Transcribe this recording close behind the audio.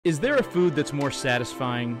Is there a food that's more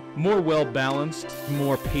satisfying, more well-balanced,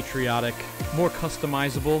 more patriotic, more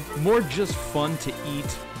customizable, more just fun to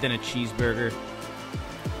eat than a cheeseburger?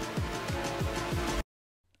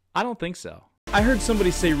 I don't think so. I heard somebody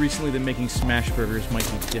say recently that making Smashburgers might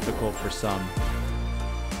be difficult for some.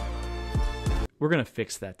 We're gonna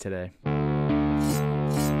fix that today.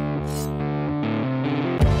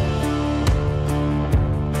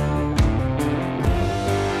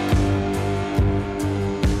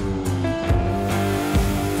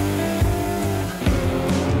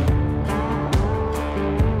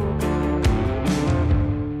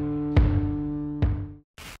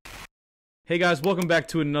 Hey guys, welcome back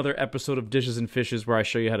to another episode of Dishes and Fishes where I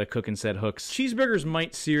show you how to cook and set hooks. Cheeseburgers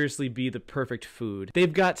might seriously be the perfect food.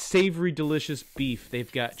 They've got savory, delicious beef,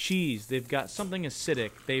 they've got cheese, they've got something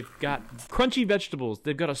acidic, they've got crunchy vegetables,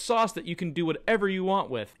 they've got a sauce that you can do whatever you want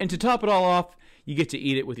with. And to top it all off, you get to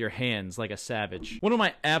eat it with your hands like a savage. One of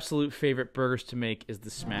my absolute favorite burgers to make is the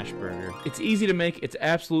Smashburger. It's easy to make, it's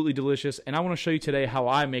absolutely delicious, and I want to show you today how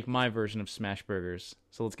I make my version of Smashburgers.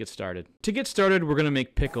 So let's get started. To get started, we're going to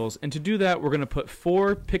make pickles, and to do that, we're going to put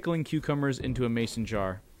 4 pickling cucumbers into a mason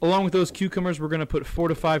jar. Along with those cucumbers, we're going to put 4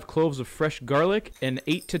 to 5 cloves of fresh garlic and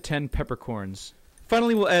 8 to 10 peppercorns.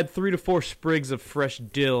 Finally, we'll add 3 to 4 sprigs of fresh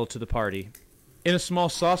dill to the party. In a small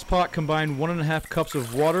sauce pot, combine 1½ cups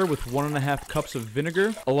of water with 1½ cups of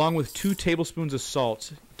vinegar, along with 2 tablespoons of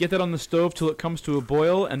salt. Get that on the stove till it comes to a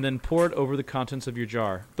boil, and then pour it over the contents of your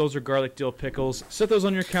jar. Those are garlic dill pickles. Set those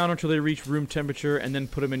on your counter till they reach room temperature, and then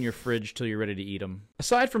put them in your fridge till you're ready to eat them.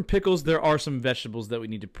 Aside from pickles, there are some vegetables that we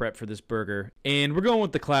need to prep for this burger, and we're going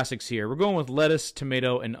with the classics here. We're going with lettuce,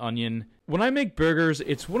 tomato, and onion. When I make burgers,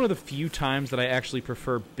 it's one of the few times that I actually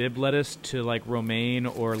prefer bib lettuce to like romaine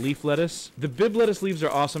or leaf lettuce. The bib lettuce leaves are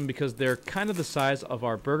awesome because they're kind of the size of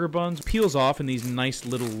our burger buns. It peels off in these nice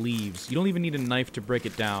little leaves. You don't even need a knife to break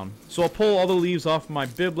it down. So I'll pull all the leaves off my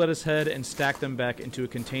bib lettuce head and stack them back into a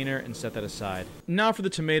container and set that aside. Now for the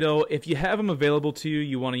tomato. If you have them available to you,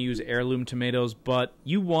 you want to use heirloom tomatoes, but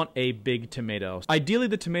you want a big tomato. Ideally,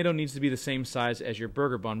 the tomato needs to be the same size as your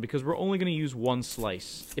burger bun because we're only going to use 1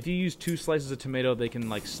 slice. If you use 2 slices of tomato, they can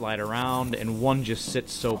like slide around, and one just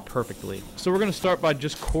sits so perfectly. So we're going to start by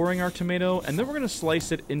just coring our tomato, and then we're going to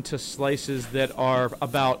slice it into slices that are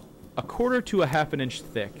about 1/4 to 1/2 inch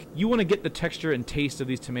thick. You want to get the texture and taste of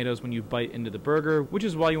these tomatoes when you bite into the burger, which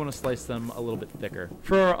is why you want to slice them a little bit thicker.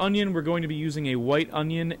 For our onion, we're going to be using a white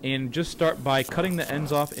onion, and just start by cutting the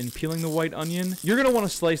ends off and peeling the white onion. You're going to want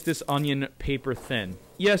to slice this onion paper thin.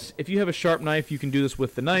 Yes, if you have a sharp knife, you can do this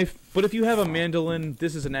with the knife, but if you have a mandolin,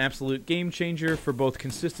 this is an absolute game changer for both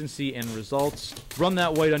consistency and results. Run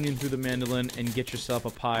that white onion through the mandolin and get yourself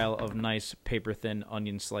a pile of nice paper-thin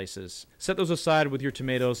onion slices. Set those aside with your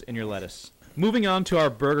tomatoes and your lettuce. Moving on to our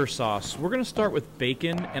burger sauce, we're going to start with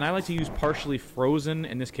bacon, and I like to use partially frozen,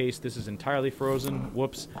 in this case this is entirely frozen,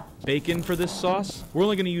 whoops, bacon for this sauce. We're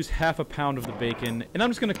only going to use 1/2 pound of the bacon, and I'm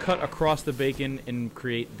just going to cut across the bacon and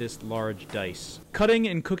create this large dice. Cutting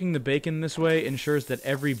and cooking the bacon this way ensures that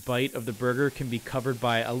every bite of the burger can be covered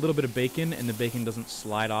by a little bit of bacon, and the bacon doesn't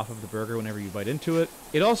slide off of the burger whenever you bite into it.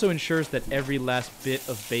 It also ensures that every last bit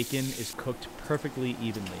of bacon is cooked perfectly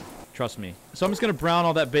evenly. Trust me. So I'm just going to brown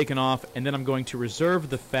all that bacon off, and then I'm going to reserve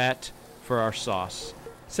the fat for our sauce.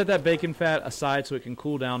 Set that bacon fat aside so it can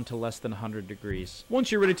cool down to less than 100 degrees.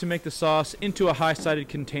 Once you're ready to make the sauce, into a high-sided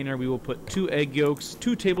container we will put 2 egg yolks,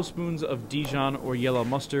 2 tablespoons of Dijon or yellow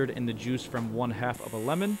mustard, and the juice from 1/2 of a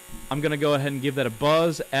lemon. I'm going to go ahead and give that a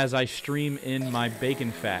buzz as I stream in my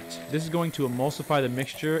bacon fat. This is going to emulsify the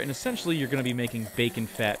mixture, and essentially you're going to be making bacon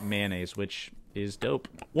fat mayonnaise, which is dope.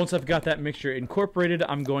 Once I've got that mixture incorporated,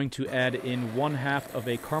 I'm going to add in 1/2 of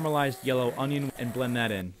a caramelized yellow onion and blend that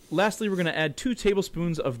in. Lastly, we're going to add 2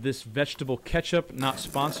 tablespoons of this vegetable ketchup, not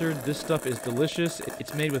sponsored. This stuff is delicious.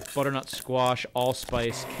 It's made with butternut squash,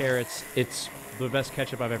 allspice, carrots. It's the best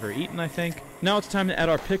ketchup I've ever eaten, I think. Now it's time to add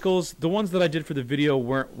our pickles. The ones that I did for the video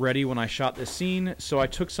weren't ready when I shot this scene, so I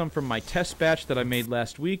took some from my test batch that I made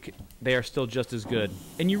last week. They are still just as good.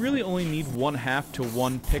 And you really only need 1/2 to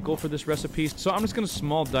 1 pickle for this recipe, so I'm just going to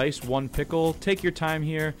small dice 1 pickle. Take your time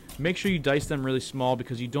here. Make sure you dice them really small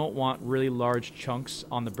because you don't want really large chunks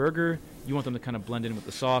on the burger. You want them to kind of blend in with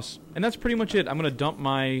the sauce. And that's pretty much it. I'm going to dump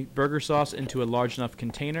my burger sauce into a large enough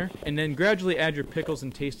container, and then gradually add your pickles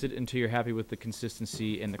and taste it until you're happy with the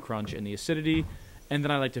consistency and the crunch and the acidity. And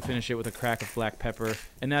then I like to finish it with a crack of black pepper,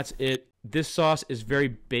 and that's it. This sauce is very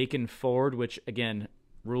bacon forward, which again,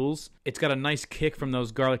 rules. It's got a nice kick from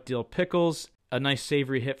those garlic dill pickles, a nice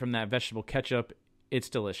savory hit from that vegetable ketchup. It's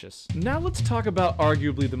delicious. Now let's talk about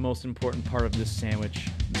arguably the most important part of this sandwich,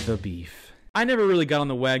 the beef. I never really got on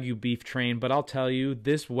the Wagyu beef train, but I'll tell you,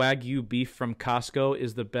 this Wagyu beef from Costco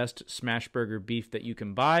is the best Smashburger beef that you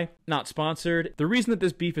can buy. Not sponsored. The reason that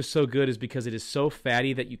this beef is so good is because it is so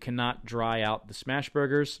fatty that you cannot dry out the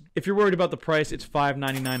Smashburgers. If you're worried about the price, it's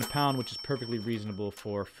 $5.99 a pound, which is perfectly reasonable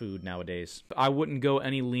for food nowadays. I wouldn't go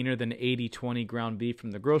any leaner than 80-20 ground beef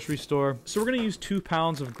from the grocery store. So we're going to use 2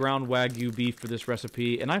 pounds of ground Wagyu beef for this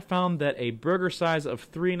recipe, and I found that a burger size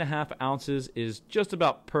of 3.5 ounces is just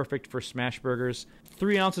about perfect for Smashburgers.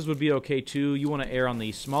 3 ounces would be okay too. You want to err on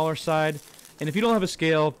the smaller side. And if you don't have a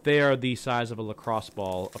scale, they are the size of a lacrosse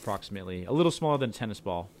ball approximately. A little smaller than a tennis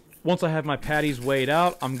ball. Once I have my patties weighed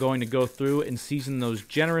out, I'm going to go through and season those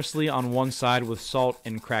generously on one side with salt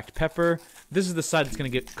and cracked pepper. This is the side that's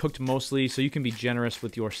going to get cooked mostly, so you can be generous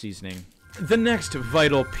with your seasoning. The next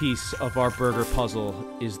vital piece of our burger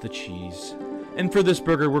puzzle is the cheese. And for this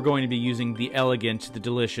burger, we're going to be using the elegant, the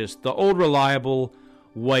delicious, the old reliable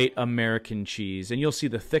white American cheese. And you'll see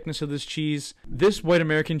the thickness of this cheese. This white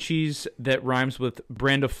American cheese that rhymes with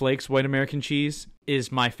Brand of Flakes white American cheese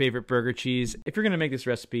is my favorite burger cheese. If you're going to make this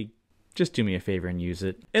recipe, just do me a favor and use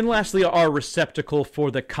it. And lastly, our receptacle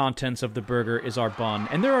for the contents of the burger is our bun.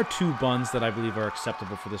 And there are 2 buns that I believe are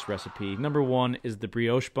acceptable for this recipe. Number 1 is the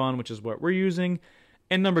brioche bun, which is what we're using.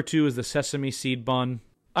 And number 2 is the sesame seed bun.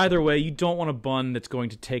 Either way, you don't want a bun that's going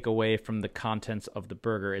to take away from the contents of the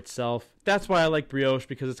burger itself. That's why I like brioche,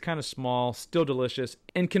 because it's kind of small, still delicious,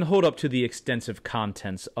 and can hold up to the extensive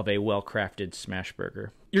contents of a well-crafted smash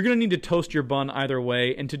burger. You're going to need to toast your bun either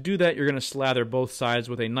way, and to do that, you're going to slather both sides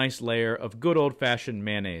with a nice layer of good old-fashioned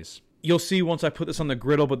mayonnaise. You'll see once I put this on the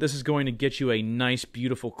griddle, but this is going to get you a nice,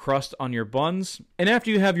 beautiful crust on your buns. And after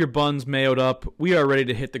you have your buns mayoed up, we are ready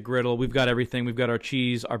to hit the griddle. We've got everything. We've got our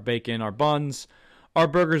cheese, our bacon, our buns, our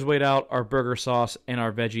burgers weighed out, our burger sauce, and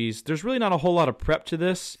our veggies. There's really not a whole lot of prep to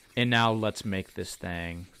this. And now let's make this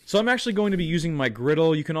thing. So I'm actually going to be using my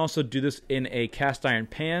griddle. You can also do this in a cast iron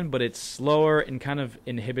pan, but it's slower and kind of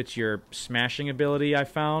inhibits your smashing ability, I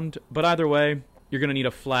found. But either way, you're going to need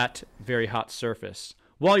a flat, very hot surface.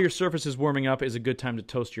 While your surface is warming up is a good time to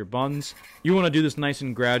toast your buns. You want to do this nice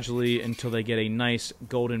and gradually until they get a nice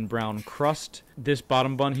golden brown crust. This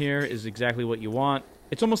bottom bun here is exactly what you want.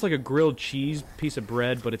 It's almost like a grilled cheese piece of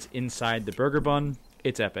bread, but it's inside the burger bun.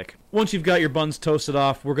 It's epic. Once you've got your buns toasted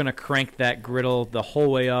off, we're going to crank that griddle the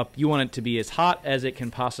whole way up. You want it to be as hot as it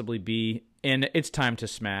can possibly be, and it's time to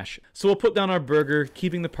smash. So we'll put down our burger,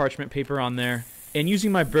 keeping the parchment paper on there. And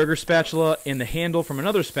using my burger spatula and the handle from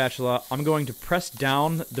another spatula, I'm going to press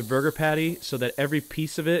down the burger patty so that every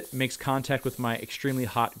piece of it makes contact with my extremely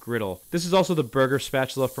hot griddle. This is also the burger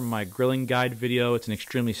spatula from my grilling guide video. It's an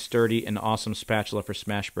extremely sturdy and awesome spatula for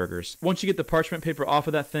smash burgers. Once you get the parchment paper off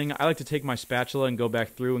of that thing, I like to take my spatula and go back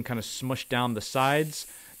through and kind of smush down the sides.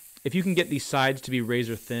 If you can get these sides to be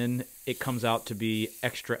razor thin, it comes out to be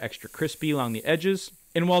extra crispy along the edges.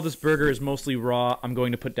 And while this burger is mostly raw, I'm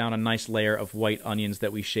going to put down a nice layer of white onions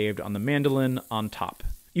that we shaved on the mandolin on top.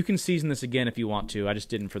 You can season this again if you want to, I just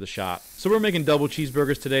didn't for the shot. So we're making double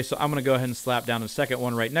cheeseburgers today, so I'm going to go ahead and slap down a second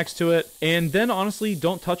one right next to it. And then honestly,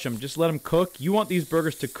 don't touch them, just let them cook. You want these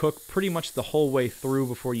burgers to cook pretty much the whole way through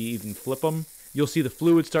before you even flip them. You'll see the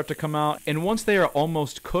fluid start to come out, and once they are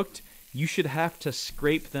almost cooked, you should have to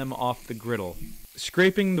scrape them off the griddle.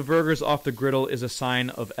 Scraping the burgers off the griddle is a sign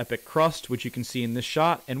of epic crust, which you can see in this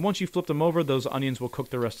shot, and once you flip them over, those onions will cook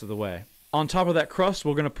the rest of the way. On top of that crust,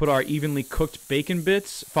 we're going to put our evenly cooked bacon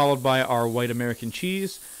bits, followed by our white American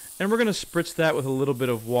cheese, and we're going to spritz that with a little bit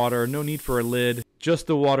of water. No need for a lid, just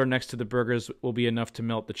the water next to the burgers will be enough to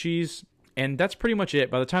melt the cheese. And that's pretty much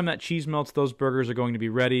it. By the time that cheese melts, those burgers are going to be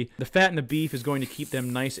ready. The fat in the beef is going to keep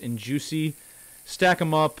them nice and juicy. Stack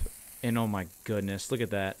them up, and oh my goodness, look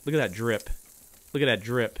at that. Look at that drip. Look at that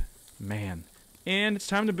drip. Man. And it's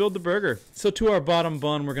time to build the burger. So to our bottom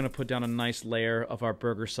bun, we're going to put down a nice layer of our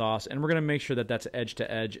burger sauce, and we're going to make sure that that's edge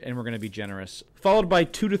to edge, and we're going to be generous. Followed by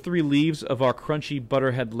 2 to 3 leaves of our crunchy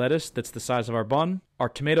butterhead lettuce that's the size of our bun. Our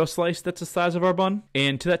tomato slice that's the size of our bun.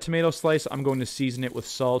 And to that tomato slice, I'm going to season it with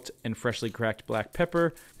salt and freshly cracked black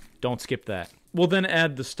pepper. Don't skip that. We'll then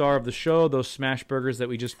add the star of the show, those smash burgers that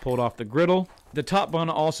we just pulled off the griddle. The top bun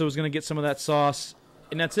also is going to get some of that sauce.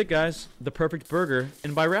 And that's it, guys. The perfect burger.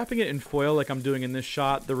 And by wrapping it in foil like I'm doing in this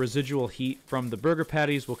shot, the residual heat from the burger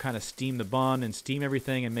patties will kind of steam the bun and steam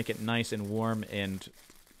everything and make it nice and warm and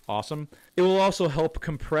awesome. It will also help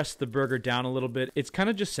compress the burger down a little bit. It's kind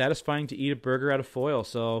of just satisfying to eat a burger out of foil,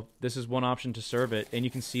 so this is one option to serve it. And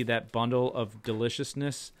you can see that bundle of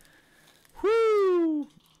deliciousness. Woo!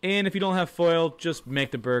 And if you don't have foil, just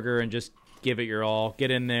make the burger and just give it your all.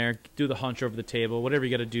 Get in there, do the hunch over the table, whatever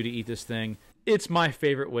you got to do to eat this thing. It's my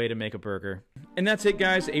favorite way to make a burger. And that's it,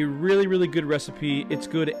 guys. A really, really good recipe. It's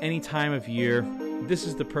good any time of year. This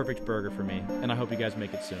is the perfect burger for me, and I hope you guys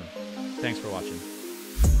make it soon. Thanks for watching.